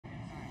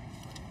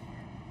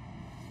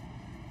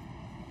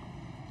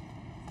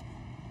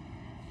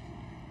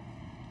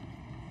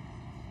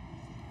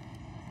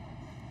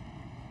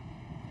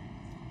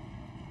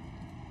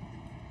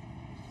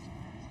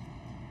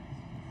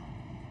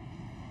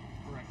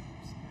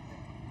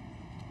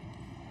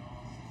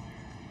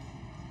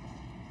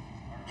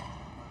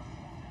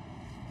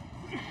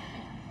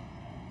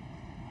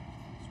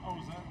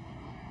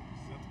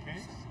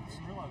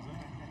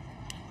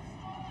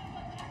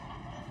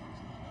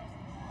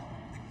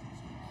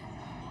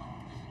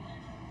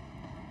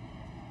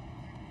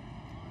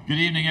Good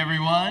evening,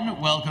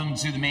 everyone. Welcome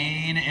to the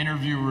main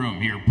interview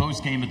room here,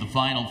 post-game at the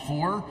Final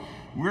Four.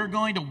 We're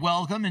going to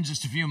welcome in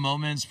just a few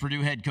moments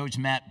Purdue head coach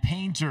Matt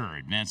Painter,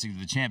 advancing to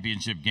the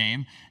championship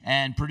game,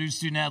 and Purdue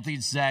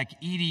student-athletes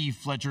Zach Edey,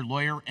 Fletcher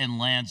Lawyer, and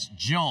Lance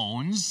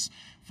Jones.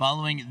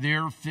 Following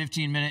their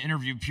 15-minute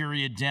interview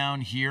period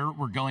down here,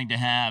 we're going to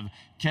have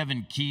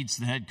Kevin Keats,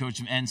 the head coach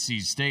of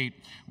NC State,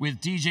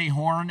 with DJ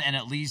Horn and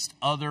at least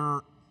one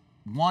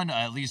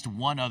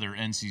other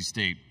NC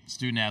State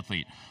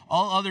student-athlete.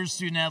 All other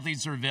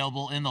student-athletes are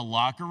available in the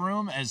locker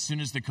room as soon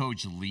as the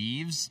coach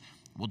leaves.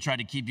 We'll try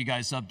to keep you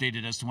guys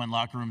updated as to when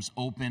locker rooms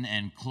open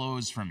and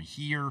close from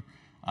here.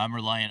 I'm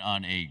reliant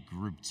on a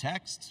group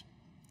text,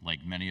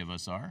 like many of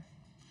us are.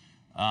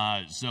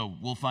 So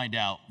we'll find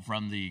out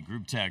from the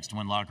group text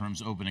when locker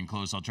rooms open and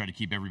close. I'll try to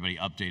keep everybody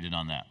updated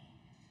on that.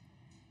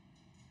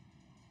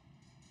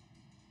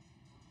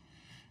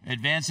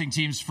 Advancing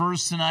teams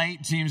first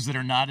tonight, teams that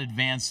are not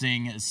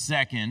advancing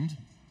second.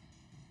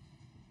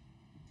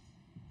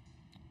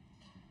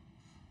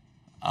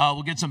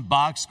 We'll get some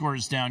box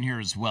scores down here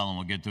as well, and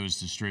we'll get those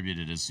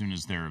distributed as soon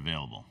as they're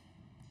available.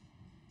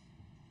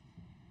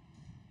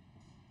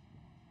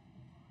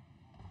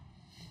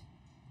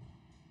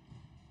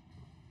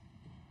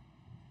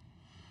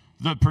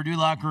 The Purdue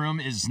locker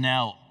room is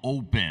now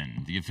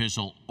open. The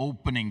official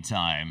opening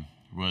time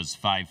was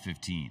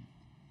 5:15.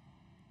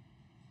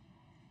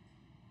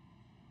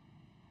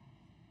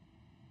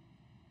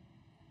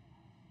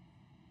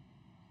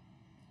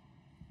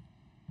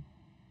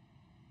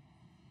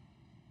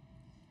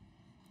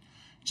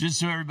 Just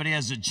so everybody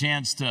has a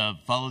chance to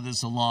follow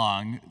this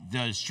along,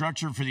 the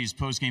structure for these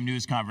post-game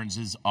news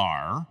conferences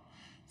are: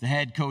 the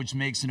head coach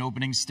makes an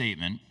opening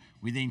statement.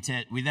 We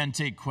then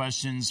take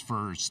questions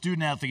for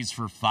student-athletes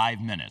for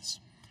 5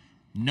 minutes.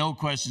 No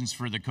questions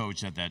for the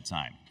coach at that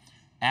time.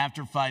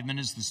 After 5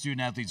 minutes, the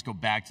student-athletes go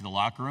back to the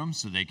locker room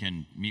so they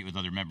can meet with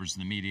other members of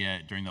the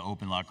media during the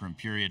open locker room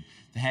period.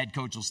 The head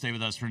coach will stay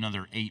with us for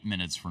another 8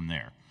 minutes from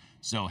there.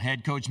 So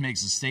head coach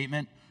makes a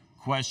statement,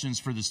 questions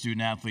for the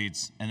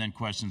student-athletes, and then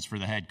questions for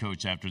the head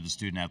coach after the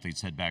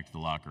student-athletes head back to the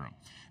locker room.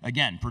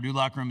 Again, Purdue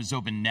locker room is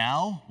open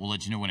now. We'll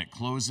let you know when it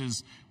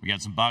closes. We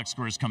got some box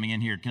scores coming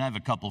in here. Can I have a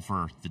couple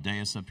for the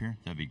dais up here?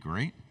 That'd be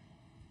great.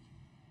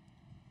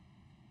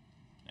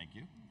 Thank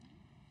you.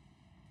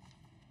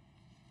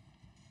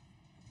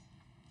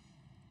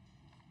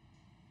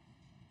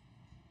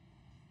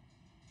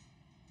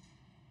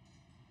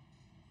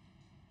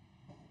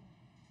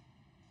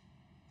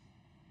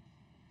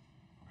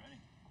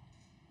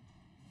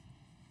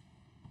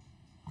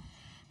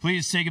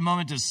 Please take a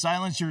moment to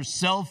silence your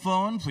cell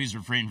phone. Please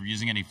refrain from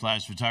using any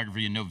flash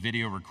photography and no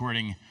video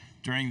recording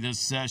during this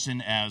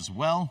session as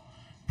well.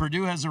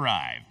 Purdue has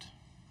arrived.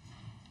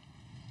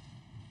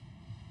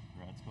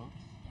 Congrats, Coach.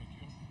 Thank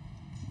you.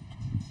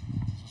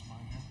 Is this mine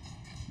here?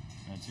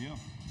 That's you.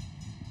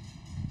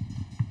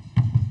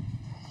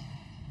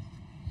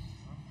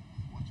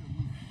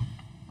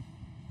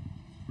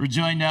 We're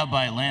joined now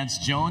by Lance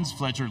Jones,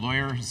 Fletcher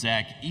Lawyer,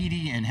 Zach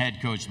Edey, and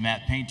head coach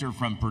Matt Painter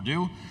from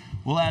Purdue.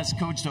 We'll ask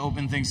Coach to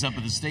open things up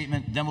with a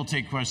statement, then we'll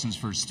take questions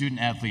for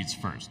student-athletes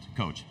first.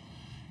 Coach.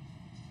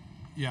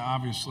 Yeah,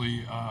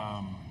 obviously,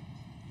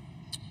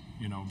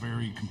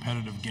 very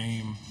competitive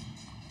game.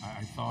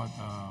 I thought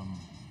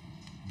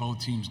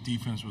both teams'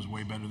 defense was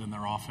way better than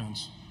their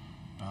offense.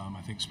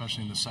 I think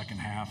especially in the second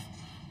half.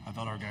 I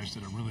thought our guys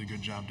did a really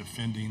good job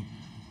defending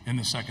in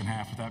the second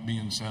half. With that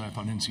being said, I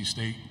thought NC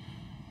State,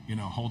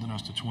 holding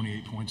us to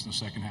 28 points in the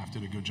second half,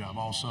 did a good job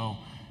also.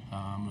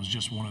 It was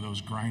just one of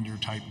those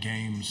grinder-type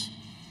games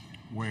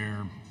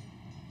where,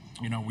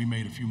 we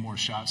made a few more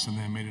shots and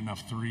then made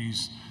enough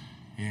threes,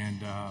 and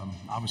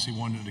obviously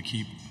wanted to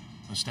keep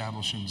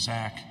establishing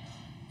Zach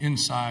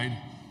inside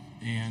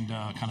and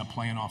kind of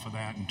playing off of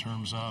that in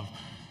terms of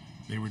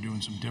they were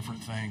doing some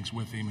different things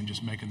with him and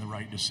just making the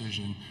right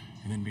decision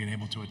and then being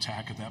able to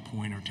attack at that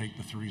point or take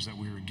the threes that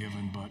we were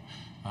given. But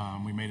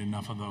we made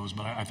enough of those.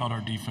 But I thought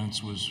our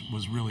defense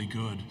was really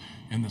good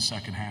in the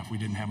second half. We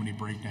didn't have any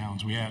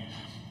breakdowns.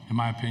 In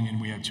my opinion,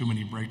 we had too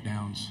many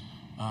breakdowns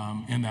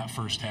in that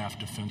first half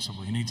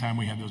defensively. Anytime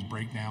we had those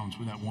breakdowns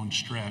with that one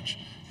stretch,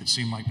 it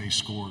seemed like they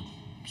scored.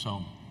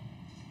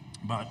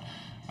 But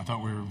I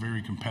thought we were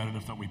very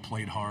competitive, that we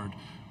played hard.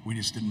 We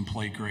just didn't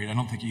play great. I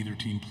don't think either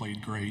team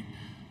played great.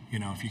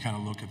 If you kind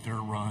of look at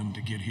their run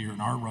to get here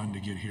and our run to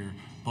get here,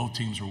 both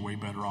teams were way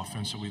better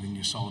offensively than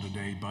you saw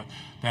today. But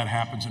that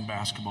happens in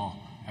basketball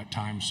at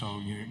times, so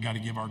you got to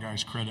give our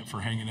guys credit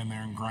for hanging in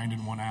there and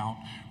grinding one out.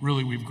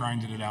 Really, we've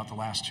grinded it out the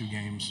last 2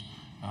 games.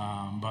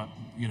 But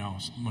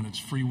when it's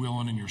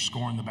freewheeling and you're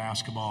scoring the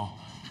basketball,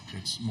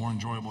 it's more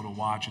enjoyable to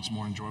watch, it's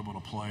more enjoyable to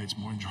play, it's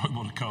more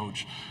enjoyable to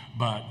coach.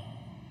 But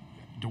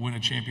to win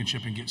a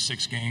championship and get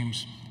 6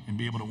 games and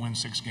be able to win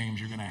 6 games,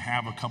 you're going to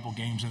have a couple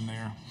games in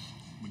there,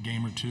 a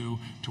game or 2,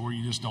 to where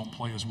you just don't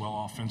play as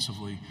well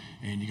offensively,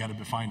 and you got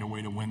to find a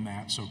way to win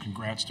that. So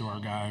congrats to our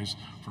guys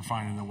for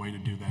finding a way to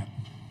do that.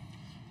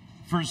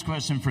 First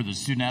question for the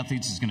student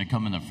athletes is going to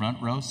come in the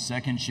front row.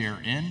 Second chair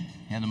in.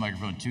 Hand the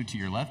microphone to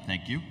your left.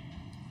 Thank you.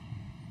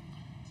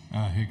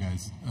 Hey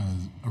guys,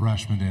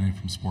 Arash Mandani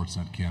from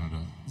Sportsnet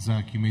Canada.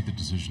 Zach, you made the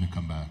decision to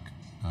come back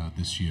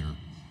this year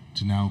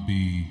to now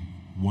be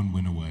one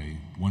win away,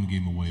 one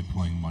game away,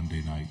 playing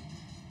Monday night.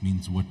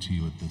 Means what to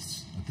you at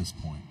this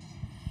point?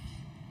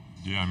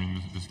 Yeah, I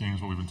mean, this game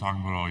is what we've been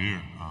talking about all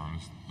year.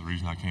 The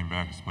reason I came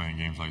back is playing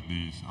games like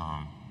these.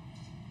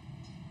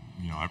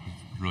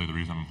 Really the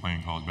reason I've been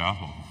playing college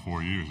basketball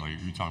for 4 years. Like,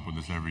 we talk about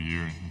this every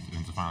year,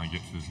 and to finally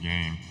get to this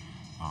game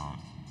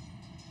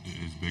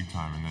is big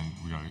time. And then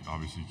we got to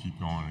obviously keep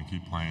going and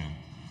keep playing.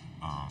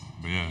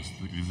 But yeah,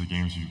 these are the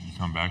games you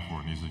come back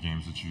for, and these are the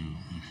games that you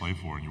play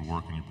for, and you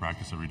work and you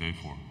practice every day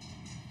for.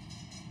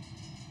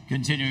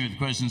 Continuing with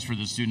questions for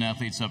the student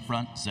athletes up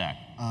front, Zach.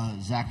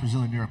 Zach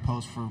Brazilian New York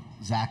Post for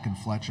Zach and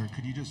Fletcher.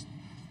 Could you just,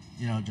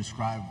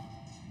 describe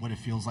what it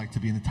feels like to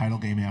be in the title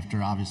game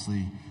after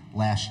obviously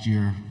last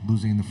year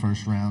losing in the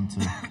first round,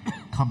 to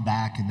come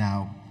back and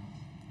now,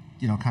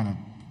 kind of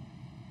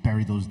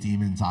bury those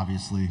demons,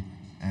 obviously,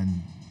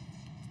 and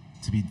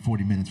to be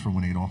 40 minutes for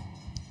winning it all?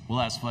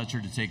 We'll ask Fletcher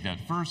to take that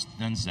first,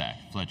 then Zach.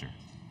 Fletcher.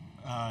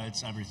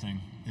 It's everything.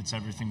 It's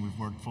everything we've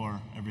worked for,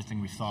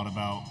 everything we've thought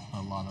about.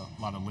 A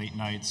lot of late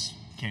nights.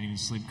 Can't even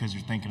sleep because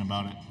you're thinking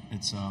about it.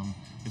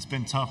 It's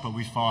been tough, but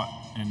we fought,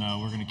 and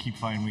we're going to keep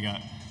fighting. We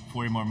got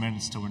 40 more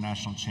minutes till we're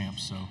national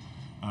champs, so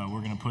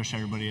we're going to push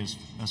everybody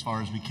as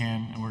far as we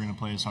can, and we're going to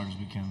play as hard as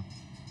we can.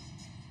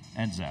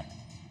 And Zach.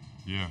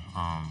 Yeah,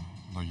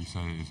 like you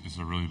said, it's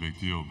a really big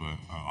deal, but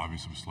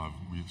obviously we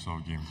still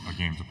have a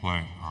game to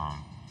play.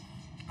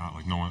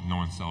 Like no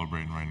one's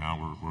celebrating right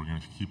now. We're going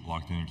to keep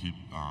locked in and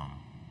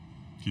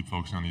keep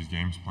focusing on these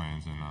games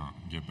plans and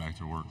get back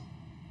to work.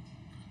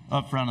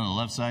 Up front on the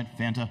left side,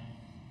 Fanta.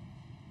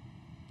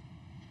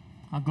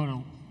 I'll go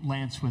to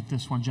Lance with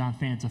this one. John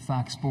Fanta,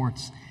 Fox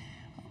Sports.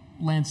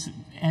 Lance,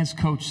 as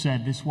Coach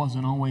said, this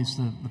wasn't always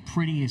the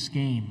prettiest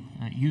game.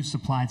 You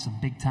supplied some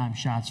big-time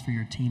shots for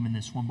your team in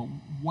this one, but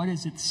what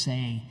does it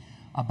say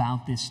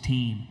about this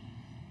team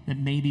that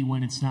maybe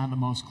when it's not the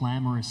most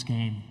glamorous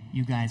game,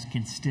 you guys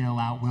can still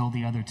outwill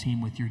the other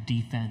team with your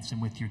defense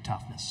and with your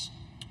toughness?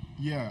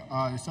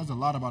 Yeah, it says a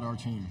lot about our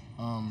team.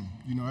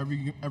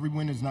 Every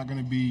win is not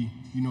going to be,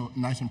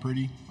 nice and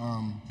pretty.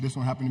 This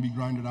one happened to be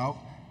grinded out.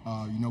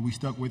 We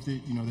stuck with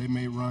it. They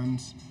made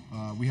runs.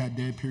 We had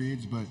dead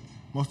periods, but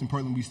most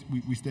importantly,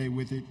 we stayed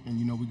with it,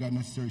 and, we got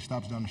necessary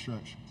stops down the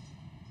stretch.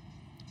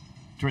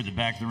 Toward the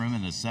back of the room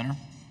in the center.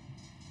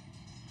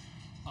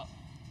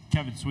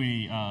 Kevin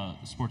Sweeney,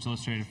 Sports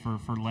Illustrated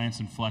for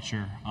Lance and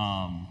Fletcher.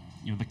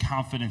 The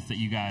confidence that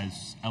you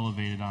guys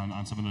elevated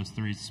on some of those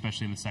threes,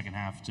 especially in the second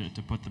half,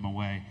 to put them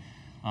away.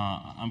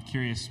 I'm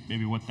curious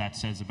maybe what that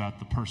says about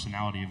the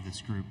personality of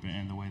this group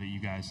and the way that you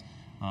guys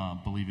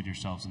believe in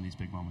yourselves in these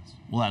big moments.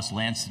 We'll ask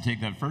Lance to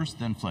take that first,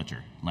 then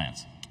Fletcher.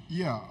 Lance.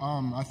 Yeah,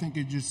 I think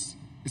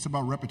it's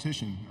about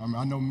repetition.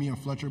 I know me and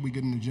Fletcher, we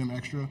get in the gym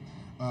extra.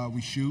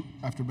 We shoot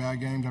after bad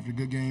games, after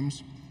good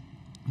games.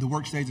 The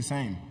work stays the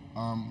same.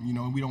 We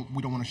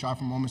don't want to shy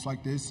from moments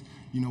like this.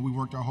 We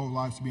worked our whole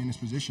lives to be in this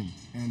position,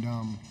 and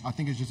I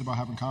think it's just about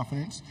having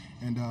confidence.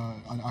 And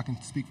I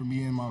can speak for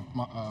me and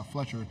my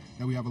Fletcher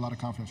that we have a lot of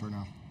confidence right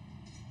now.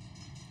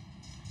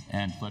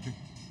 And Fletcher?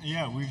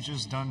 Yeah, we've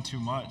just done too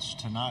much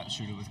to not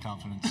shoot it with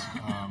confidence.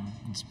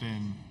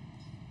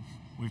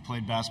 We've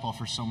played basketball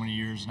for so many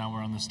years. Now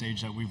we're on the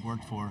stage that we've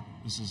worked for.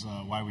 This is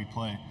why we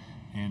play.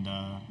 And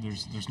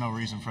there's no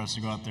reason for us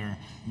to go out there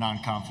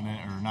non-confident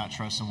or not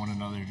trusting one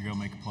another to go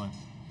make a play.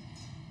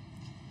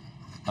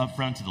 Up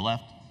front to the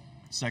left,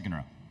 second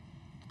row.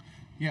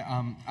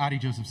 Yeah, Adi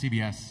Joseph,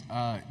 CBS.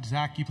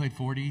 Zach, you played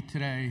 40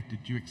 today. Did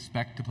you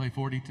expect to play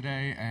 40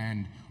 today?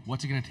 And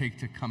what's it going to take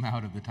to come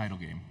out of the title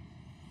game?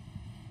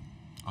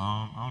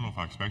 I don't know if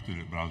I expected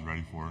it, but I was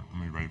ready for it. I'm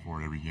going to be ready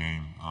for it every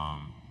game.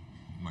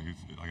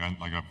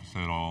 Like I've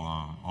said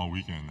all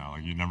weekend now,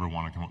 like you never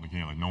want to come up the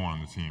game. Like no one on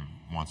the team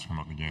wants to come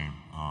up the game.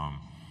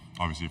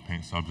 Obviously, if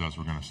Paint subs us,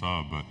 we're going to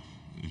sub. But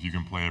if you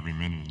can play every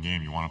minute of the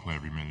game, you want to play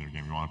every minute of the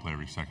game. You want to play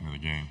every second of the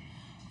game.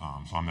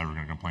 So I'm never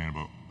going to complain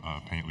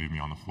about Paint leaving me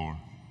on the floor.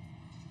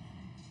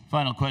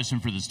 Final question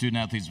for the student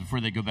athletes before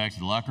they go back to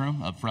the locker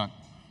room. Up front.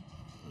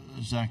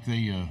 Zach,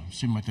 they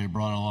seem like they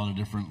brought a lot of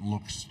different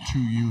looks to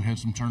you. Had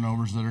some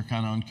turnovers that are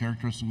kind of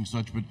uncharacteristic and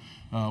such. But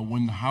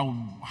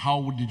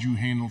how did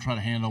you try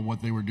to handle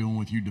what they were doing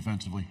with you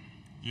defensively?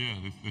 Yeah,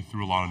 they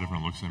threw a lot of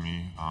different looks at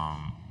me.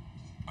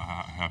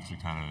 I have to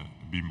kind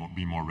of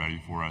be more ready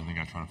for it. I think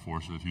I tried to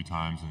force it a few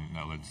times, and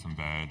that led to some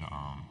bad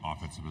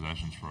offensive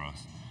possessions for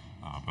us.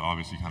 But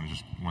obviously, kind of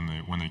just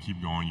when they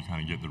keep going, you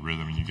kind of get the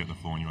rhythm and you get the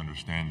flow and you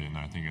understand it. And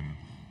I think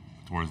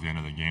towards the end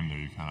of the game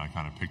there, I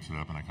kind of picked it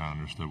up and I kind of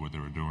understood what they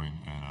were doing,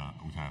 and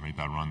we kind of made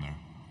that run there.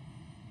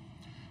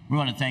 We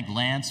want to thank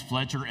Lance,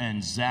 Fletcher,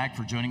 and Zach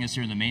for joining us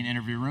here in the main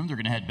interview room. They're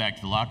going to head back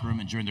to the locker room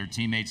and join their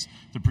teammates.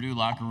 The Purdue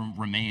locker room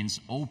remains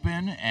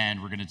open,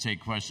 and we're going to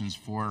take questions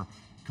for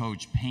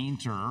Coach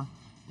Painter.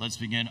 Let's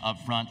begin up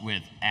front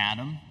with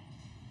Adam.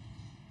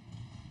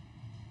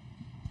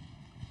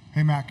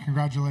 Hey, Matt,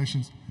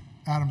 congratulations.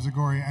 Adam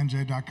Zagori,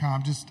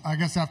 NJ.com. Just, I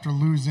guess, after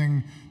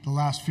losing the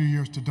last few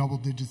years to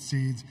double-digit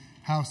seeds,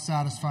 how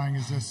satisfying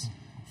is this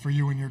for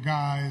you and your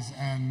guys?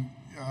 And,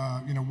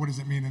 what does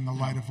it mean in the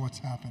light of what's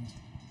happened?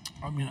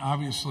 I mean,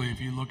 obviously, if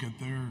you look at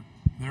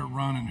their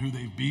run and who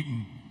they've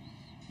beaten,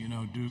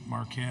 Duke,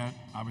 Marquette,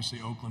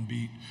 obviously Oakland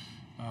beat,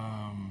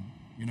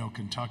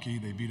 Kentucky.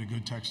 They beat a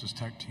good Texas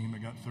Tech team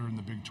that got third in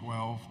the Big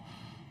 12.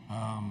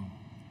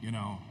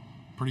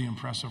 Pretty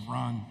impressive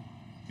run.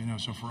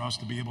 So for us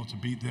to be able to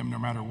beat them no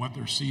matter what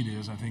their seed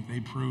is, I think they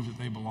proved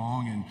that they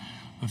belong. And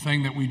the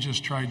thing that we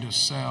just tried to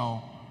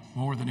sell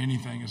more than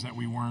anything is that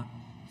we weren't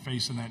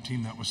facing that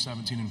team that was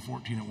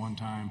 17-14 at one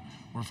time.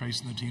 We're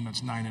facing the team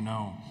that's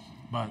 9-0.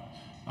 But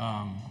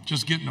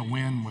just getting a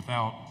win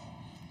without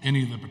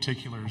any of the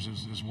particulars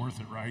is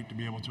worth it, right, to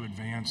be able to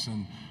advance.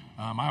 And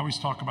I always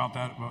talk about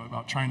that,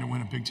 about trying to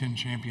win a Big Ten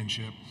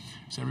championship.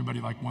 So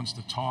everybody wants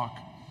to talk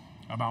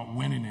about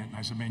winning it. And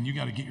I said, man, you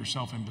got to get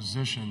yourself in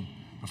position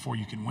before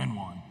you can win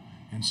one.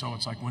 And so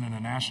it's like winning a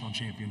national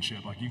championship.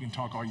 You can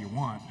talk all you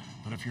want,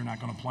 but if you're not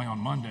going to play on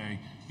Monday,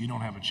 you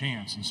don't have a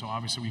chance. And so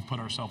obviously we've put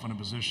ourselves in a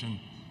position,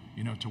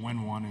 to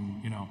win one.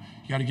 And, you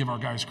got to give our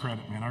guys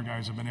credit, man. Our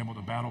guys have been able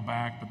to battle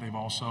back, but they've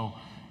also,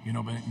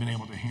 been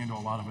able to handle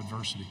a lot of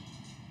adversity.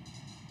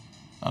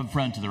 Up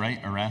front to the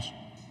right, Arash.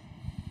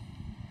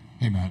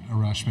 Hey, Matt.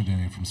 Arash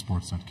Madani from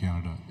Sportsnet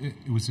Canada.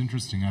 It was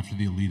interesting after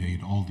the Elite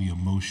Eight, all the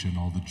emotion,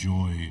 all the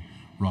joy,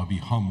 Robbie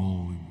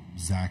Hummel,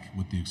 Zach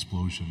with the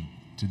explosion.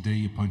 Today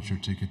you punch your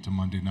ticket to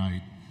Monday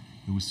night.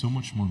 It was so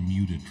much more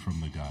muted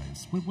from the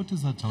guys. What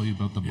does that tell you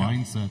about the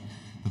mindset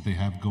that they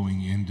have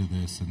going into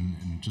this and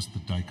just the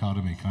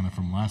dichotomy kind of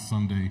from last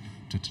Sunday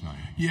to tonight?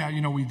 Yeah,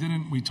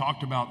 we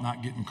talked about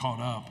not getting caught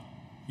up,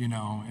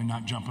 and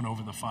not jumping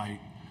over the fight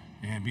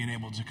and being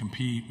able to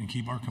compete and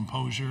keep our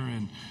composure.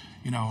 And,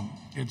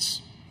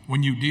 it's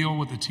when you deal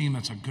with a team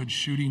that's a good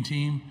shooting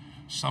team,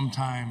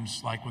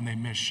 sometimes when they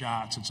miss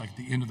shots, it's like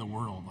the end of the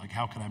world.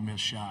 How can I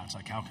miss shots?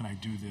 How can I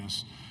do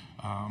this?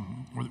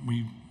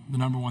 We're the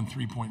number one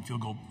three-point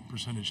field goal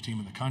percentage team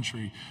in the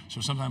country.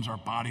 So sometimes our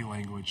body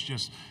language,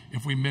 just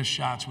if we miss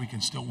shots, we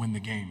can still win the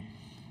game.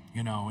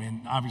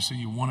 And obviously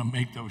you want to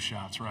make those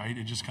shots, right?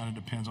 It just kind of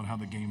depends on how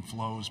the game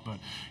flows. But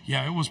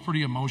yeah, it was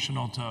pretty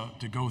emotional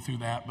to go through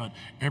that. But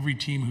every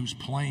team who's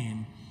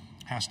playing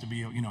has to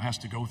be, has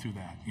to go through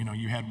that.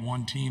 You had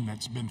one team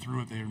that's been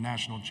through it. They're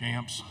national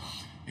champs.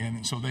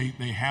 And so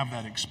they have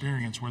that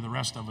experience where the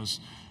rest of us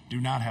do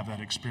not have that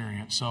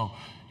experience. So,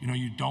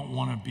 you don't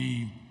want to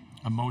be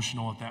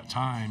emotional at that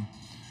time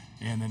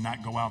and then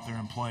not go out there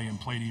and play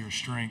to your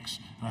strengths.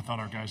 And I thought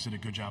our guys did a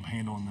good job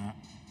handling that.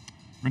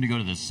 We're going to go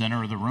to the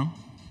center of the room.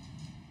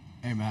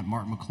 Hey, Matt.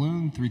 Mark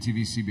McClune,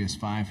 3TV CBS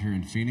 5 here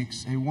in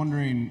Phoenix. Hey,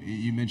 wondering,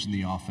 you mentioned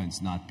the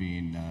offense not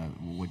being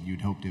what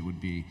you'd hoped it would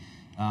be.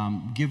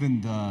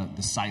 Given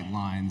the sight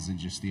lines and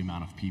just the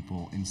amount of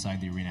people inside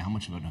the arena, how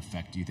much of an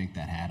effect do you think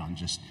that had on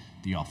just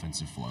the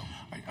offensive flow?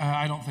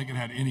 I don't think it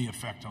had any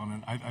effect on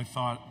it. I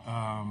thought,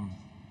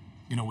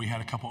 we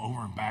had a couple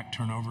over and back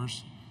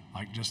turnovers,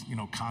 just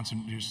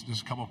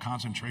a couple of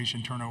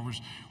concentration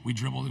turnovers. We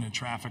dribbled into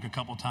traffic a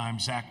couple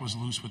times. Zach was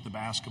loose with the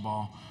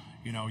basketball.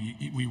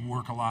 We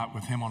work a lot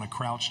with him on a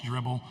crouch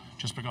dribble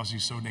just because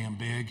he's so damn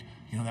big.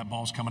 That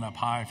ball's coming up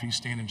high if he's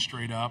standing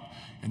straight up.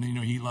 And then,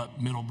 he let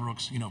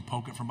Middlebrooks,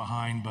 poke it from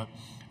behind. But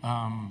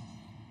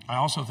I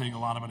also think a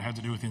lot of it had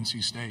to do with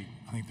NC State.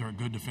 I think they're a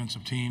good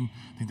defensive team.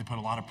 I think they put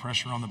a lot of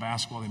pressure on the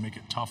basketball. They make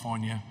it tough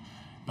on you.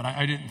 But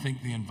I didn't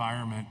think the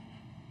environment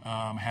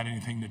had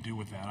anything to do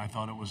with that. I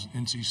thought it was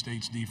NC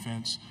State's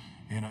defense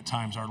and at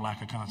times our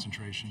lack of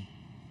concentration.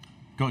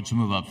 Coach,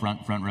 move up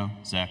front row.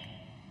 Zach.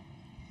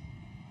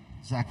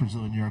 Zach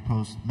Brazil, New York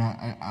Post.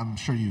 Matt, I'm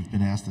sure you've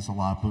been asked this a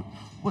lot, but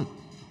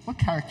what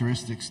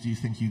characteristics do you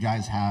think you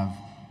guys have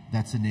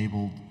that's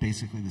enabled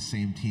basically the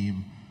same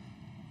team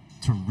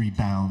to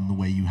rebound the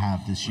way you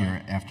have this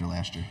year after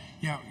last year?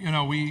 Yeah,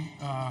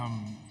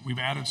 we've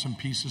added some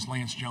pieces.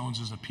 Lance Jones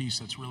is a piece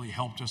that's really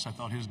helped us. I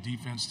thought his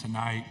defense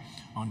tonight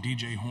on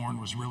DJ Horn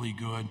was really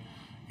good.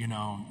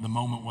 The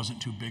moment wasn't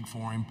too big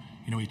for him.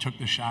 He took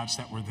the shots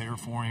that were there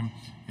for him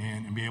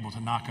and be able to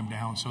knock them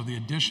down. So the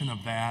addition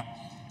of that,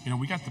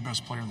 we got the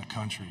best player in the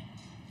country.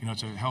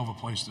 It's a hell of a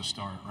place to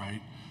start,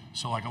 right?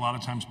 So, a lot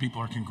of times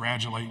people are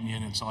congratulating you,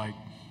 and it's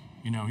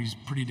he's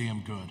pretty damn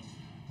good.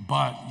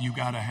 But you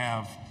got to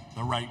have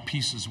the right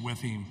pieces with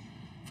him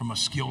from a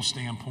skill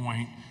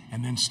standpoint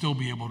and then still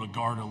be able to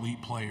guard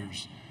elite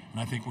players. And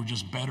I think we're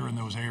just better in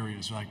those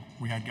areas.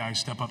 We had guys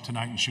step up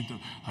tonight and shoot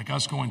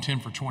us going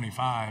 10 for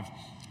 25,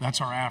 that's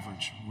our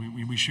average.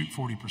 We shoot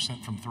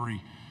 40% from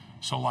three.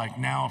 So,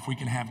 now if we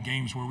can have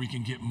games where we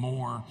can get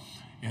more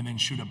and then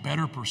shoot a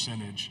better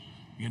percentage,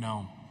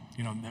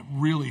 that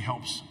really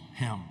helps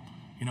him.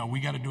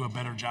 We got to do a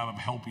better job of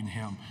helping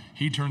him.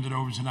 He turned it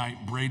over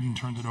tonight. Braden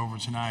turned it over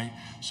tonight,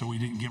 so we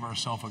didn't give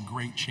ourselves a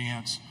great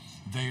chance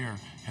there.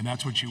 And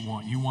that's what you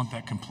want. You want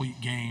that complete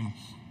game,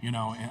 and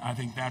I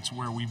think that's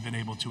where we've been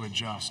able to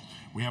adjust.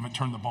 We haven't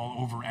turned the ball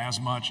over as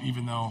much,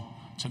 even though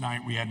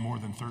tonight we had more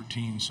than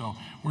 13. So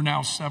we're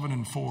now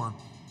 7-4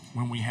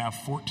 when we have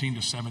 14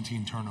 to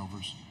 17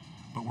 turnovers,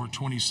 but we're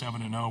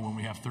 27-0 when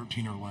we have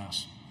 13 or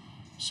less.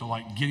 So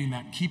like keeping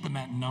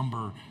that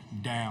number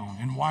down,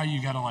 and why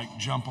you got to like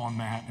jump on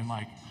that and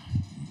like,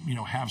 you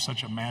know, have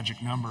such a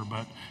magic number,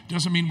 but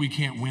doesn't mean we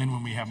can't win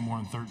when we have more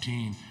than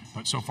 13.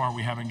 But so far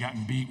we haven't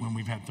gotten beat when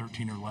we've had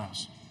 13 or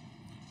less.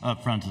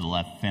 Up front to the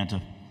left,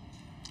 Fanta.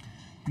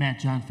 Matt,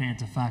 John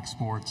Fanta, Fox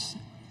Sports.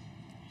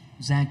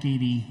 Zach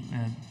Edey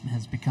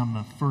has become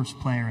the first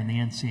player in the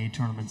NCAA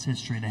tournament's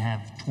history to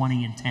have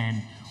 20 and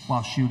 10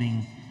 while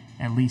shooting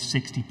at least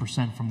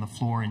 60% from the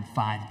floor in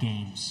 5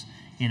 games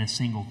in a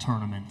single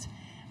tournament.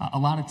 A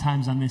lot of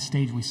times on this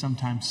stage, we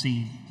sometimes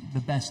see the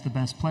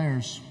best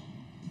players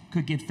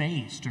could get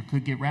phased or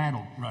could get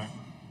rattled. Right.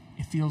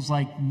 It feels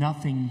like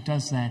nothing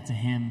does that to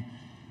him.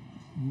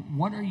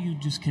 What are you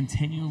just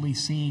continually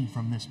seeing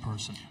from this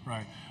person?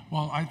 Right.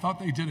 Well, I thought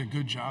they did a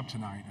good job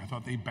tonight. I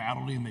thought they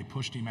battled him. They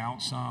pushed him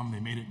out some. They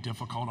made it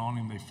difficult on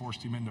him. They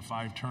forced him into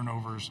 5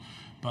 turnovers.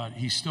 But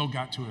he still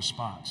got to his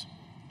spots.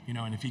 You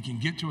know, and if he can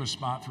get to a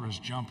spot for his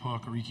jump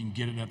hook, or he can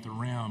get it at the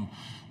rim,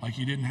 like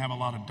he didn't have a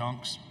lot of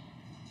dunks,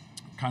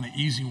 kind of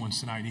easy ones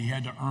tonight. He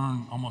had to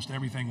earn almost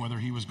everything, whether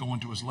he was going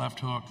to his left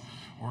hook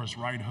or his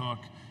right hook,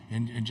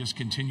 and just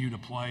continue to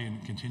play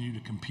and continue to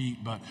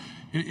compete. But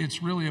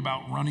it's really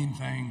about running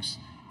things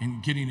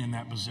and getting in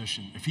that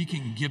position. If he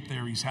can get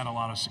there, he's had a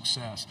lot of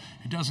success.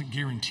 It doesn't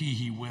guarantee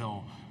he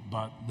will,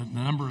 but the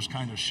numbers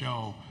kind of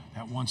show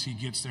that once he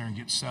gets there and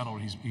gets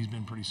settled, he's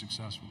been pretty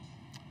successful.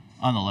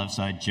 On the left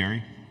side,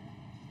 Jerry.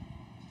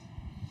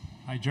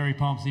 Hi, Jerry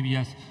Palm,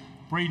 CBS.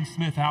 Braden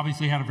Smith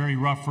obviously had a very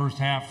rough first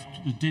half,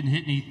 didn't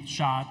hit any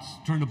shots,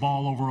 turned the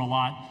ball over a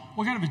lot.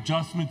 What kind of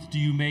adjustments do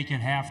you make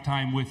at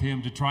halftime with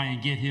him to try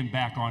and get him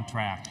back on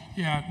track?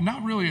 Yeah,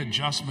 not really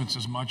adjustments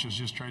as much as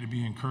just try to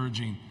be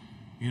encouraging,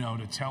 you know,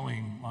 to tell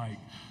him, like,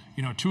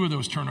 you know, 2 of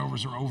those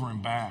turnovers are over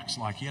and backs.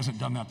 Like, he hasn't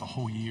done that the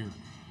whole year.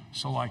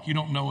 So, like, you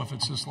don't know if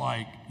it's just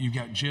like you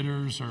got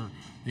jitters or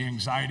the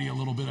anxiety a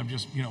little bit of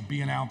just, you know,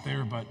 being out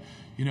there. But,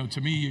 you know,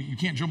 to me, you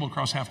can't dribble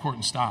across half court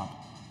and stop,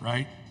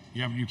 right?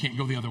 You can't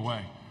go the other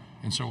way.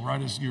 And so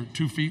right as you're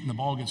 2 feet and the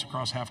ball gets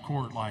across half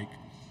court, like,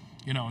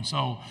 you know, and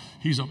so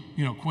he's a,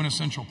 you know,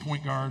 quintessential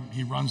point guard.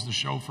 He runs the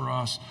show for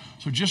us.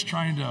 So just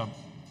trying to,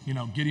 you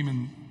know, get him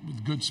in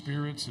with good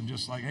spirits and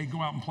just like, hey, go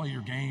out and play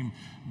your game.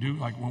 Do,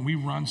 like, when we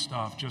run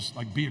stuff, just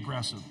like be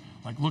aggressive.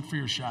 Like, look for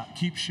your shot.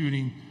 Keep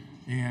shooting.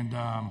 And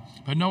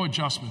but no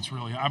adjustments,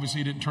 really.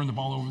 Obviously, he didn't turn the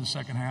ball over the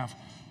second half,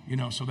 you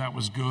know, so that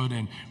was good.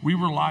 And we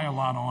rely a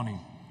lot on him.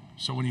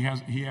 So when he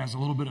has a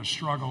little bit of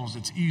struggles,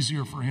 it's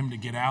easier for him to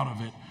get out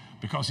of it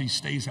because he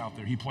stays out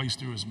there. He plays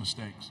through his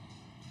mistakes.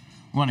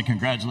 I want to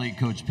congratulate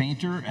Coach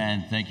Painter,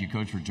 and thank you,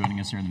 Coach, for joining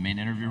us here in the main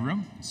interview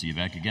room. See you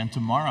back again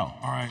tomorrow.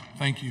 All right.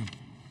 Thank you.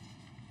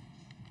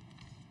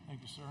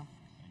 Thank you, sir.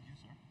 Thank you,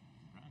 sir.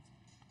 Congrats.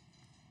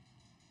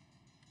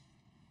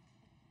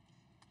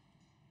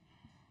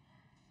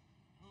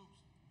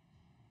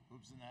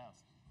 Hoops in the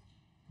house.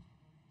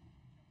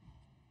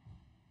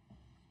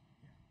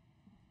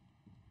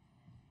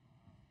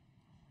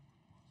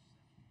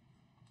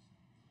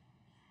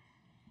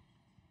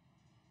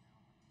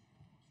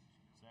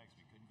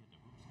 We couldn't get the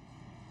hoops.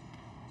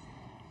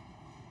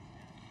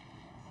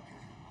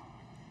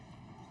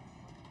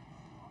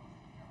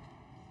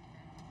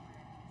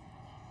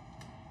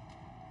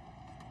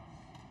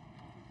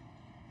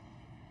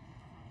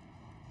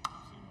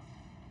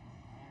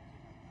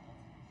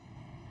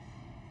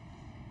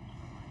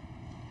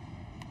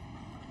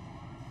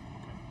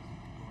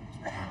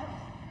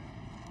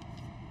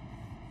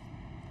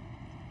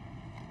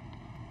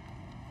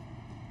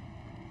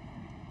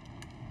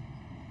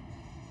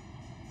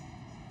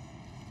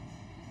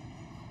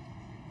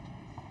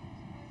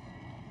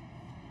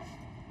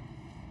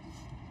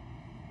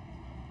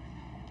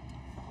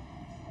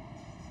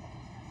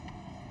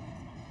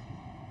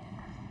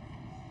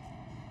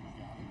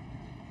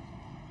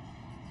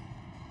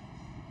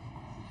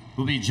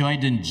 We'll be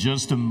joined in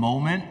just a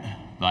moment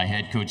by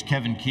head coach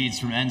Kevin Keats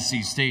from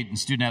NC State and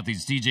student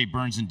athletes DJ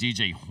Burns and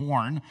DJ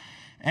Horn.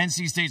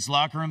 NC State's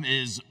locker room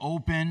is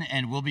open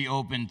and will be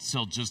open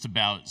till just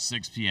about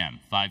 6 p.m.,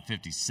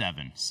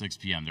 5:57, 6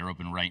 p.m. They're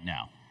open right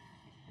now.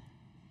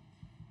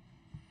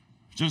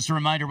 Just a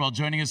reminder, while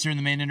joining us here in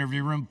the main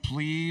interview room,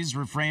 please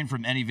refrain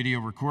from any video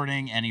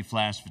recording, any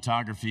flash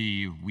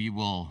photography. We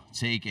will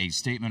take a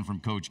statement from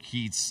Coach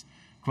Keats,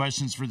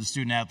 questions for the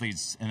student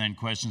athletes, and then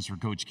questions for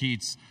Coach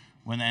Keats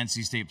when the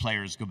NC State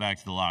players go back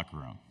to the locker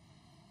room.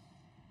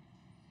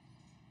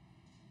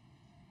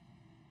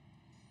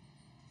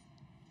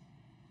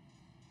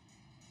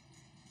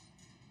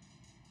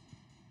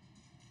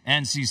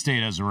 NC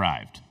State has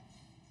arrived.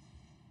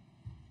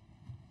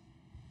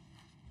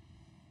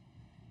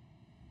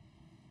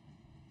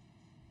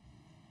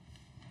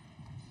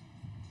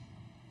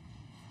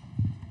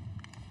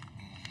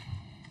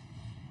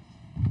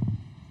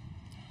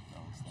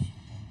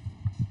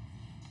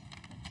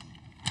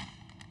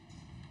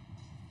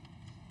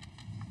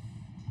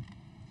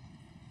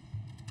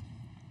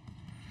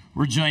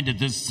 We're joined at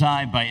this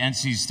time by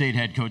NC State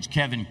head coach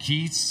Kevin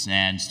Keats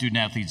and student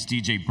athletes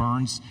DJ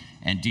Burns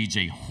and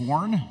DJ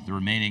Horn. The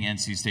remaining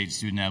NC State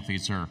student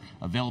athletes are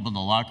available in the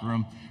locker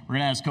room. We're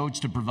going to ask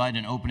Coach to provide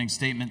an opening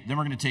statement. Then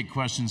we're going to take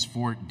questions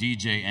for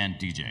DJ and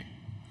DJ.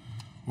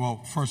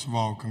 Well, first of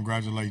all,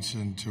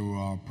 congratulations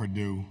to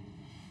Purdue.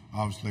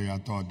 Obviously, I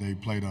thought they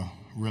played a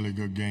really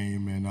good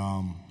game,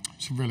 and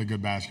it's a really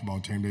good basketball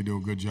team. They do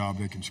a good job.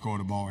 They can score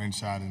the ball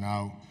inside and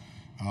out.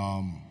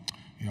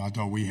 I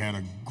thought we had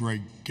a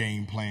great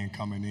game plan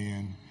coming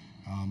in.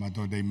 I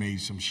thought they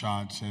made some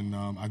shots, and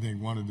I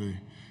think one of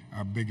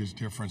our biggest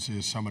differences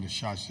is some of the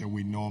shots that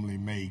we normally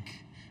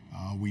make,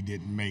 we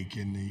didn't make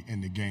in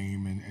the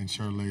game, and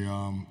certainly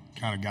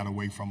kind of got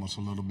away from us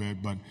a little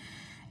bit. But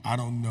I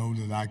don't know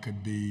that I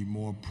could be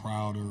more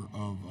prouder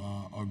of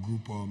a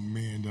group of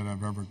men that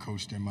I've ever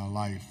coached in my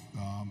life.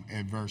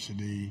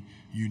 Adversity,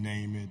 you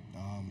name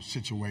it,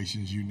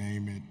 situations, you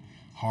name it,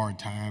 hard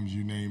times,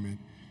 you name it,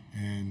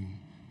 and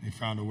they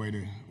found a way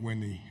to win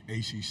the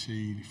ACC.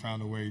 They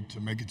found a way to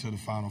make it to the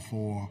Final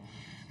Four,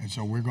 and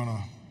so we're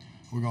gonna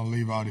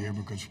leave out here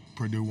because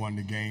Purdue won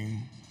the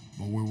game,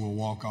 but we will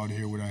walk out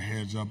here with our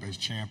heads up as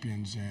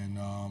champions, and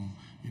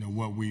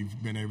what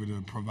we've been able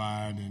to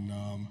provide, and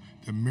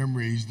the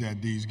memories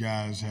that these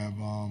guys have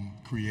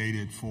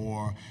created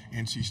for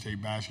NC State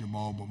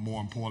basketball, but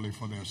more importantly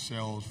for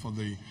themselves, for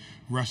the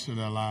rest of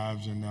their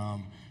lives, and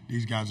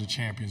these guys are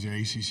champions, they're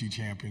ACC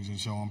champions, and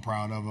so I'm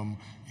proud of them.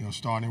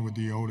 Starting with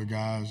the older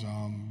guys,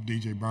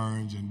 DJ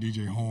Burns and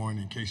DJ Horn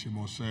and Casey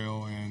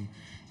Morsell,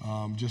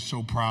 and just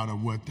so proud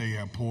of what they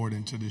have poured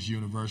into this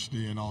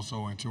university and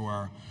also into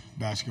our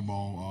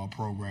basketball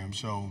program.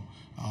 So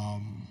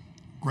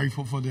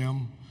grateful for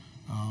them,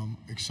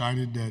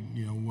 excited that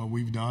what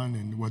we've done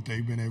and what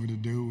they've been able to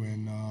do,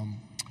 and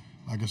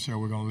like I said,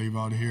 we're going to leave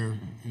out here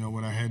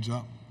with our heads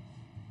up.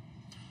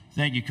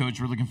 Thank you, Coach.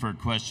 We're looking for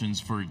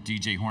questions for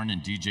DJ Horn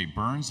and DJ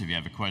Burns. If you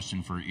have a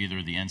question for either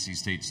of the NC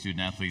State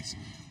student athletes,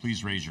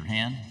 please raise your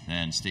hand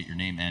and state your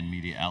name and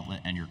media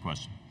outlet and your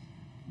question.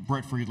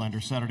 Brett Friedlander,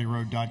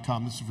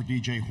 SaturdayRoad.com. This is for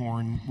DJ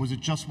Horn. Was it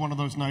just one of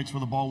those nights where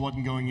the ball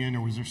wasn't going in,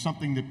 or was there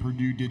something that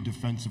Purdue did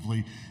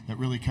defensively that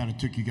really kind of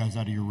took you guys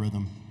out of your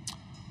rhythm?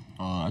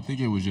 I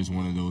think it was just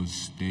one of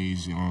those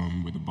days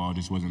where the ball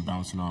just wasn't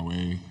bouncing our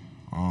way.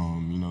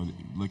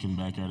 Looking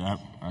back at it,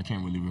 I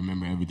can't really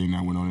remember everything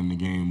that went on in the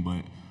game,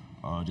 but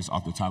just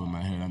off the top of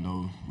my head, I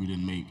know we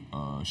didn't make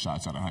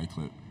shots at a high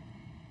clip.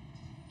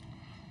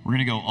 We're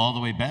going to go all the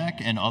way back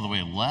and all the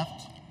way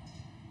left.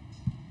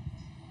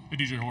 Hey,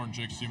 DJ Horn,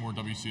 Jake Seymour,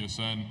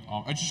 WCSN.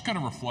 I just kind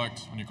of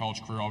reflect on your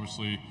college career,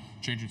 obviously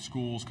changing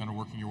schools, kind of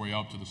working your way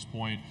up to this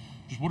point.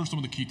 Just what are some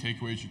of the key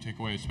takeaways you take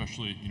away,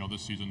 especially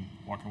this season,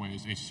 walking away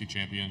as ACC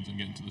champions and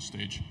getting to the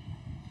stage?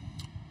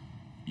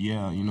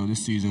 Yeah,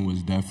 this season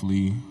was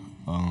definitely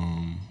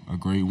a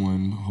great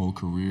one. Whole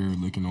career,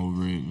 looking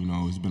over it,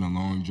 it's been a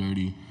long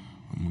journey.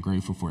 I'm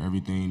grateful for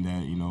everything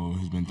that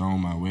has been thrown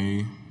my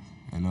way,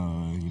 and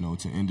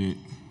to end it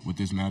with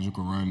this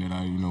magical run that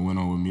I went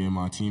on with me and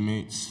my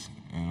teammates,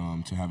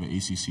 and to have an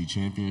ACC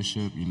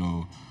championship.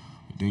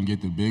 Didn't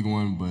get the big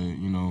one, but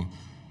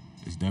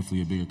it's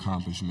definitely a big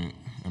accomplishment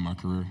in my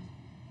career.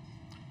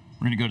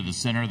 We're going to go to the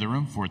center of the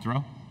room, fourth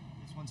row.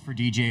 This one's for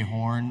DJ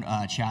Horn,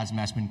 Chaz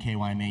Messman,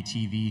 KYMA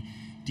TV.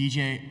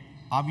 DJ,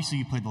 obviously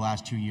you played the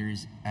last 2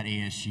 years at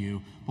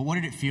ASU, but what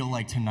did it feel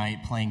like tonight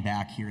playing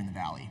back here in the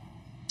Valley?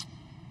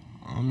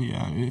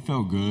 Yeah, it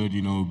felt good.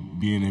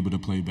 Being able to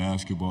play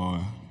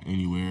basketball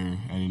anywhere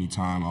at any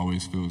time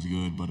always feels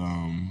good, but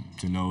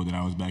to know that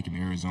I was back in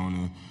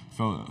Arizona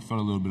felt a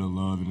little bit of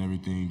love and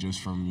everything just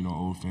from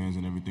old fans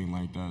and everything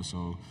like that,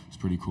 so it's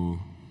pretty cool.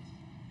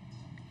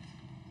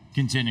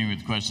 Continuing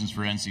with questions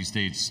for NC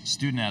State's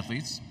student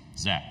athletes,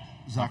 Zach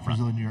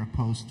Brazil, New York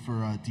Post for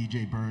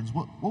DJ Burns.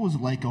 What was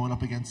it like going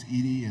up against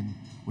Edie, and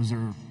was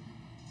there,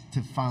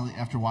 to finally,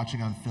 after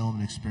watching on film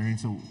and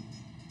experience it,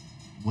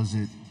 was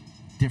it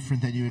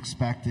different than you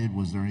expected?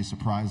 Was there any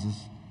surprises?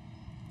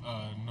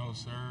 No,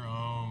 sir.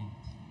 I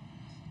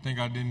think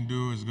I didn't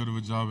do as good of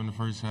a job in the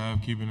first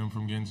half, keeping him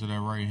from getting to that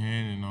right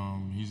hand,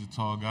 and he's a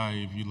tall guy.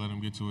 If you let him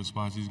get to his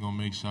spots, he's going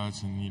to make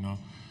shots, and,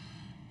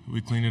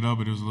 we cleaned it up,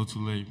 but it was a little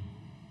too late.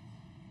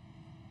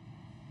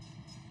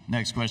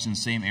 Next question,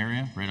 same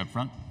area, right up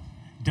front.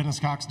 Dennis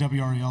Cox,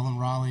 WREL in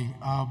Raleigh.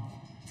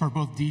 For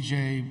both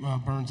DJ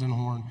Burns and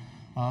Horn,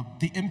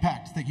 the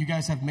impact that you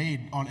guys have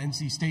made on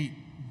NC State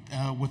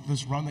with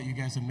this run that you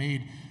guys have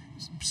made,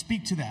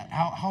 speak to that.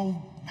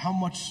 How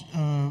much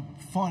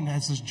fun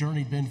has this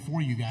journey been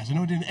for you guys? I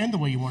know it didn't end the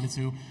way you wanted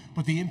to,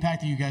 but the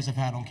impact that you guys have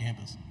had on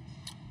campus.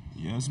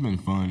 Yeah, it's been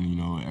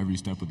fun. Every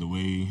step of the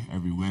way,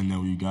 every win that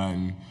we've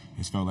gotten,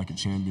 it's felt like a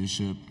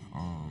championship.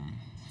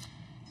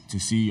 To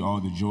see all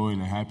the joy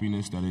and the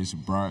happiness that it's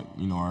brought,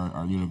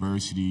 our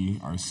university,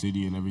 our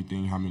city and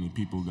everything, how many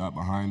people got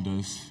behind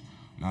us,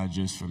 not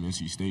just from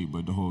NC State,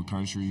 but the whole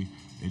country,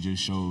 it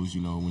just shows,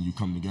 when you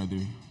come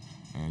together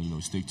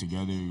and, stick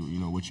together,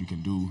 what you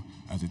can do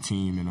as a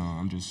team. And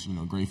I'm just,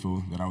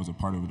 grateful that I was a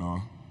part of it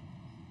all.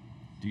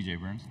 DJ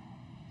Burns?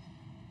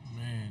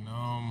 Man,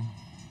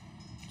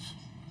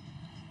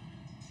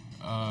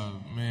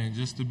 Man,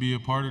 just to be a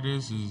part of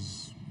this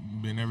has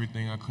been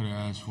everything I could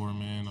have asked for,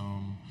 man.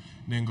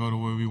 Didn't go the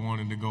way we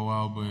wanted to go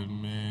out, but,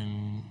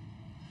 man,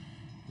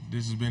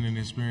 this has been an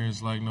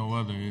experience like no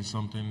other. It's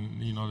something,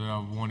 you know, that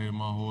I've wanted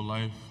my whole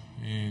life,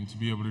 and to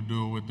be able to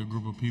do it with the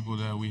group of people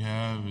that we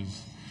have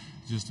is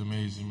just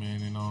amazing,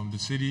 man. And the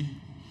city,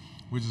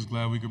 we're just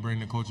glad we could bring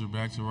the culture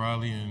back to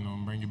Raleigh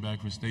and bring it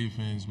back for state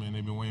fans, man.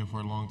 They've been waiting for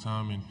a long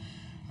time, and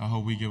I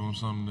hope we give them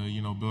something to,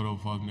 you know, build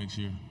up for next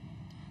year.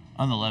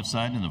 On the left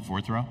side in the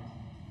fourth row.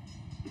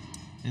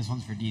 This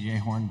one's for DJ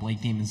Horn, Blake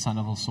Demon, Sun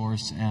Devil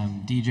Source.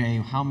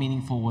 DJ, how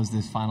meaningful was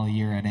this final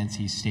year at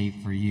NC State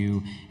for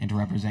you and to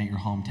represent your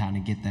hometown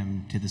and get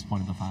them to this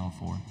point of the Final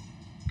Four?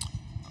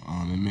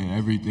 It meant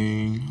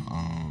everything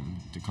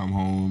to come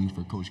home,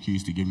 for Coach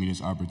Keys to give me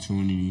this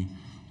opportunity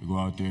to go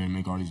out there and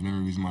make all these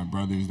memories with my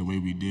brothers the way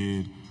we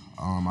did.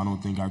 I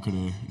don't think I could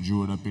have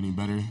drew it up any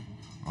better.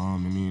 I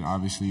mean,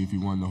 obviously, if we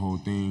won the whole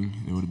thing,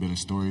 it would have been a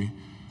story.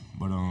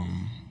 But,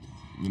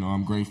 you know,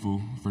 I'm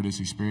grateful for this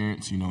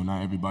experience. You know,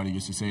 not everybody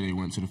gets to say they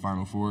went to the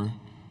Final Four,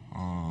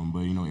 but,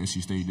 you know,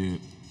 NC State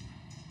did.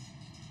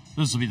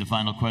 This will be the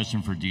final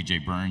question for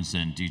DJ Burns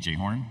and DJ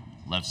Horn.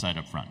 Left side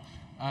up front.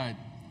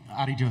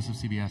 Adi Joseph,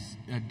 CBS.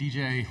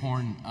 DJ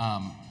Horn,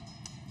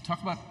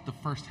 talk about the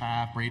first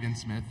half. Braden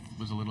Smith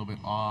was a little bit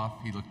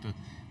off. He looked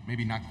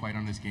maybe not quite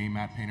on his game,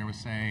 Matt Painter was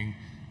saying.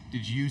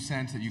 Did you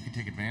sense that you could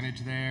take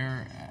advantage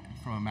there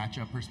from a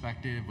matchup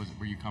perspective?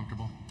 Were you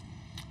comfortable?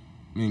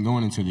 I mean,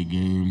 going into the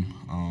game,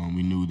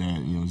 we knew that,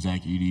 you know,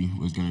 Zach Edey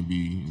was going to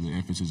be the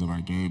emphasis of our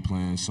game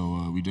plan.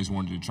 So we just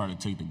wanted to try to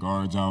take the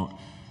guards out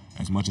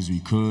as much as we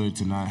could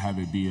to not have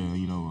it be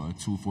a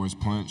two-force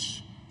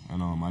punch.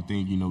 And I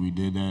think, you know, we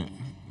did that.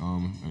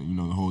 You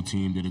know, the whole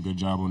team did a good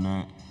job on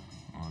that.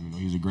 You know,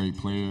 he's a great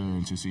player,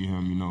 and to see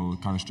him, you know,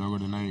 kind of struggle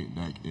tonight,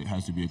 that it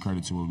has to be a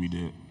credit to what we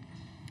did.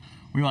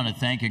 We want to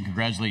thank and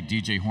congratulate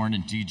DJ Horn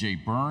and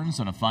DJ Burns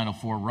on a Final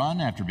Four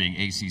run after being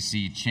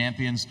ACC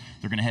champions.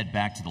 They're going to head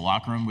back to the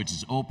locker room, which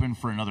is open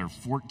for another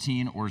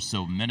 14 or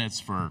so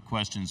minutes for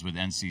questions with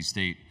NC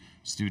State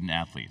student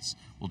athletes.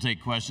 We'll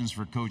take questions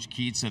for Coach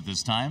Keats at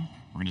this time.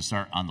 We're going to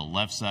start on the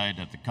left side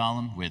at the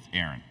column with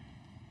Aaron.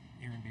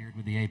 Aaron Beard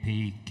with the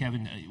AP.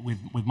 Kevin,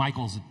 with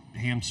Michael's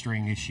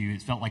hamstring issue,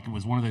 it felt like it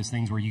was one of those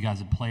things where you guys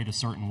had played a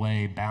certain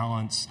way,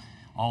 balance,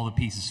 all the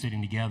pieces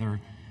fitting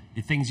together.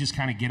 Did things just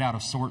kind of get out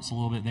of sorts a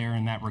little bit there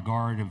in that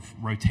regard of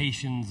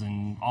rotations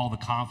and all the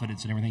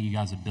confidence and everything you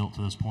guys have built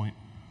to this point?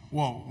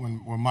 Well,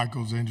 when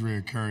Michael's injury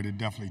occurred, it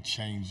definitely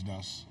changed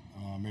us.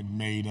 It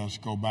made us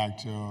go back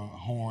to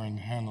Horn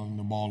handling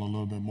the ball a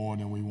little bit more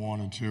than we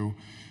wanted to.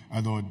 I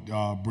thought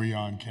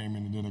Breon came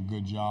in and did a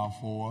good job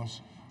for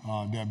us.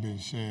 That being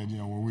said, you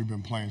know, when we've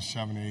been playing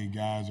 7 or 8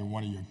 guys and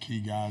one of your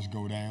key guys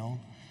go down,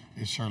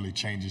 it certainly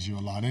changes you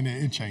a lot. And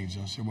it changed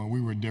us. And when we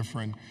were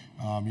different,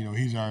 you know,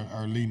 he's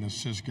our leading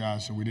assist guy,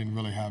 so we didn't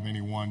really have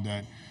anyone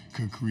that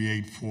could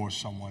create for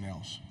someone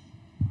else.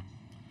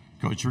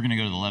 Coach, we're going to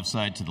go to the left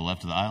side, to the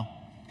left of the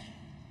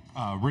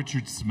aisle.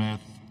 Richard Smith,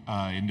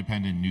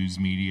 independent news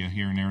media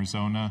here in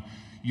Arizona.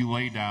 You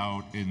laid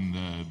out in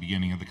the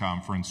beginning of the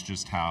conference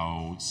just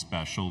how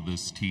special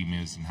this team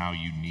is and how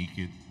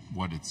unique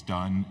what it's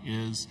done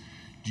is.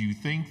 Do you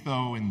think,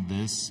 though, in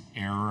this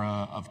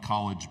era of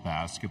college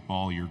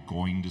basketball, you're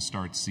going to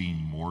start seeing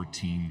more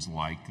teams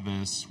like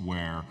this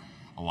where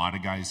a lot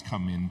of guys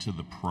come into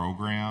the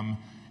program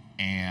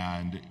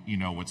and, you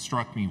know, what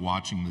struck me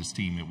watching this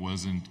team, it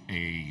wasn't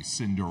a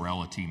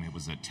Cinderella team. It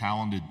was a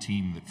talented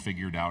team that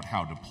figured out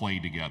how to play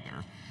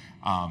together.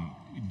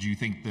 Do you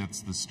think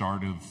that's the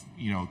start of,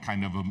 you know,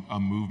 kind of a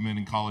movement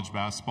in college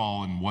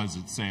basketball? And what does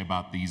it say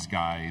about these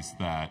guys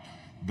that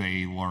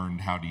they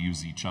learned how to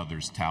use each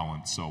other's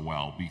talent so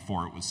well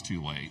before it was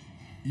too late?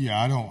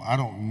 Yeah, I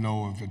don't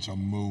know if it's a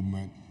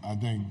movement. I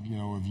think, you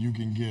know, if you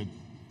can get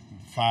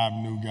 5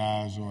 new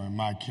guys, or in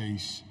my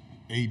case,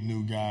 8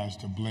 new guys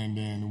to blend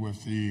in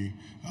with the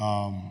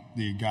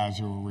guys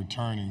who are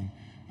returning,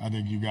 I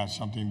think you got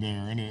something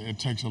there. And it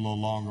takes a little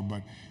longer,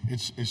 but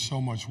it's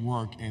so much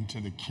work into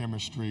the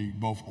chemistry,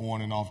 both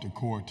on and off the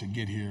court, to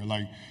get here.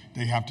 Like,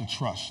 they have to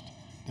trust.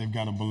 They've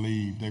got to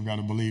believe. They've got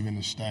to believe in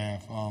the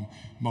staff.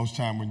 Most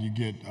time when you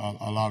get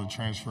a lot of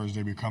transfers,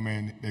 they come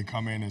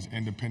in as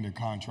independent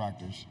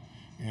contractors.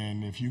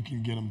 And if you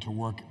can get them to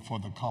work for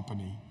the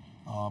company,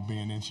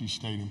 being NC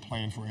State and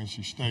playing for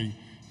NC State,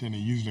 then it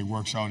usually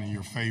works out in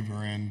your favor.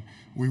 And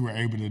we were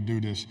able to do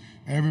this.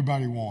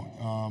 Everybody won't.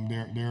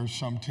 There are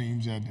some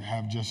teams that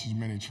have just as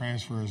many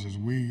transfers as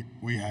we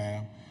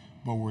have,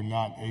 but we're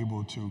not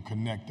able to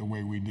connect the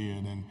way we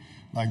did. And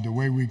like, the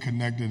way we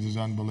connected is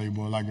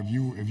unbelievable. Like, if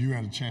you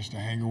had a chance to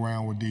hang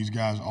around with these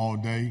guys all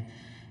day,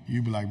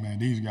 you'd be like, man,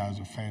 these guys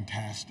are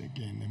fantastic.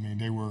 And I mean,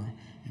 they were,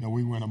 you know,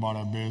 we went about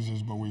our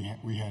business, but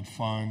we had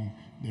fun.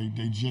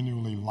 They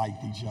genuinely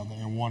liked each other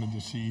and wanted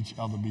to see each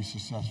other be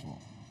successful.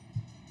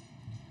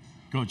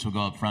 Coach, we'll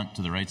go up front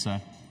to the right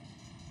side.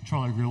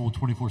 Charlie Greenwald,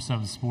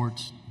 24/7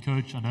 Sports.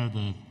 Coach, I know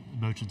the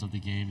emotions of the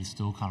game is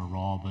still kind of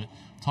raw, but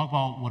talk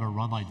about what a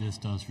run like this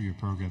does for your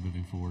program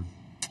moving forward.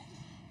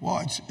 Well,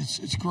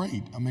 it's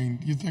great. I mean,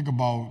 you think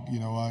about,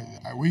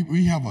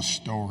 we have a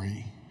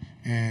story,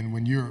 and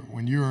when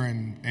you're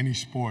in any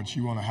sports,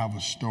 you want to have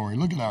a story.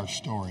 Look at our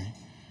story.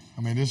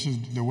 I mean,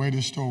 the way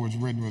this story was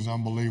written was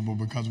unbelievable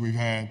because we've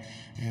had,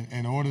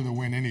 in order to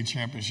win any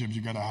championships,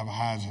 you got to have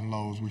highs and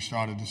lows. We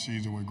started the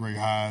season with great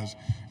highs.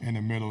 In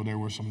the middle, there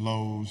were some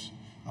lows,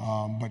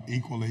 but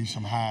equally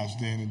some highs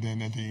then. And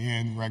then at the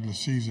end, regular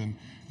season,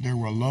 there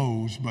were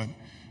lows. But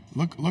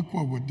look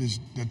what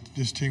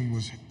this team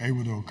was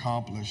able to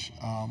accomplish.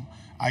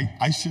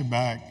 I sit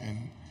back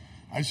and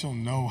I just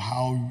don't know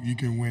how you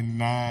can win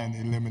 9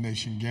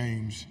 elimination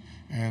games.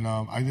 And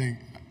I think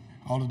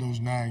out of those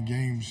 9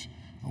 games,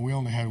 we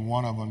only had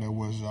one of them that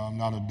was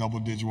not a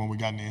double-digit when we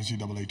got in the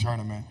NCAA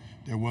tournament.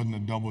 There wasn't a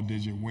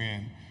double-digit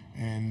win.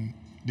 And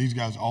these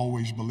guys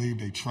always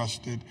believed, they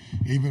trusted.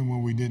 Even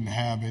when we didn't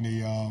have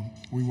any,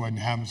 we wasn't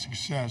having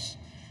success,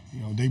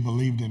 they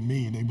believed in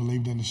me. They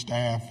believed in the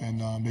staff,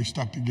 and they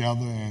stuck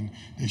together, and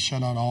they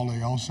shut out all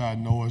the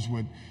outside noise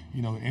with,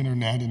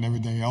 internet and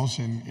everything else,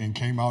 and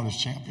came out as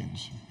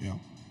champions. Yeah.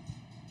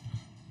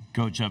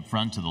 Coach up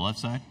front to the left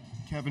side.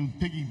 Kevin,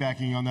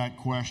 piggybacking on that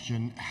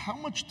question, how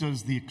much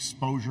does the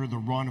exposure, the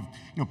run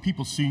of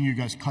people seeing you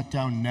guys cut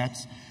down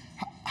nets,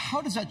 how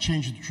does that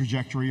change the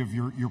trajectory of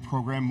your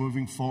program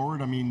moving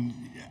forward? I mean,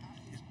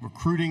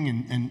 recruiting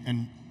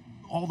and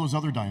all those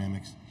other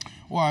dynamics.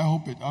 Well,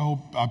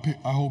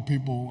 I hope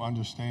people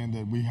understand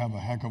that we have a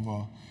heck of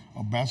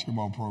a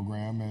basketball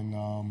program,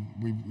 and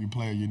we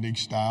play a unique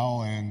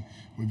style, and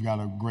we've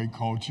got a great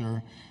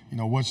culture.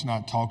 What's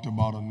not talked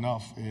about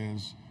enough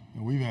is,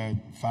 we've had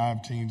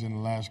 5 teams in the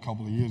last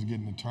couple of years get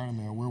in the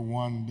tournament, and we're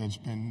one that's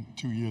been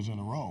 2 years in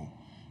a row.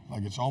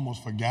 Like, it's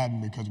almost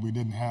forgotten because we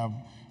didn't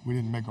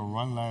make a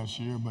run last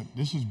year, but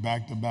this is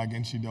back-to-back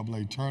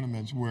NCAA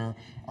tournaments where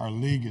our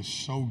league is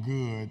so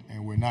good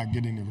and we're not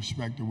getting the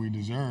respect that we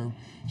deserve.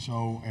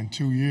 So in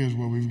 2 years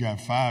where we've got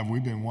 5,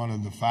 we've been one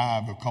of the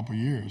 5 a couple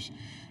years.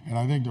 And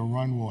I think the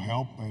run will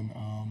help, and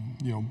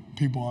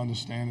people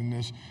understanding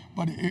this.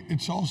 But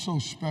it's also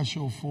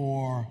special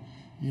for,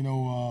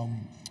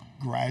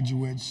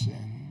 graduates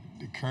and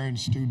the current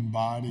student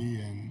body,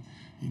 and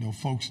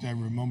folks that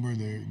remember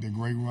the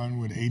great run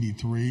with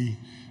 83.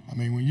 I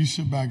mean, when you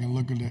sit back and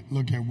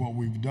look at what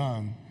we've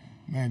done,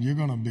 man, you're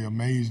going to be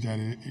amazed at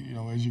it.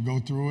 As you go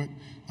through it,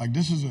 like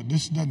this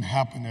doesn't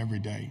happen every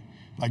day.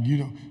 Like,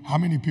 how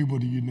many people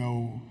do you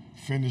know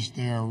finished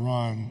their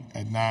run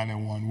at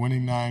 9-1,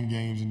 winning 9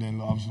 games, and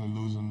then obviously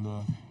losing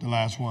the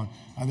last one?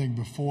 I think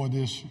before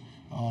this,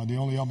 the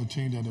only other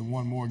team that had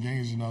won more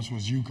games than us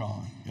was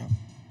UConn. Yeah.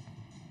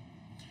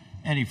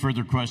 Any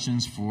further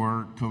questions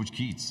for Coach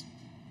Keats?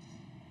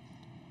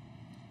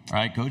 All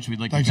right, Coach, we'd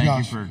like to Thanks, thank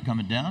guys. you for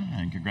coming down,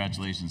 and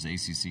congratulations,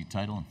 ACC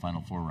title and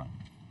Final Four run.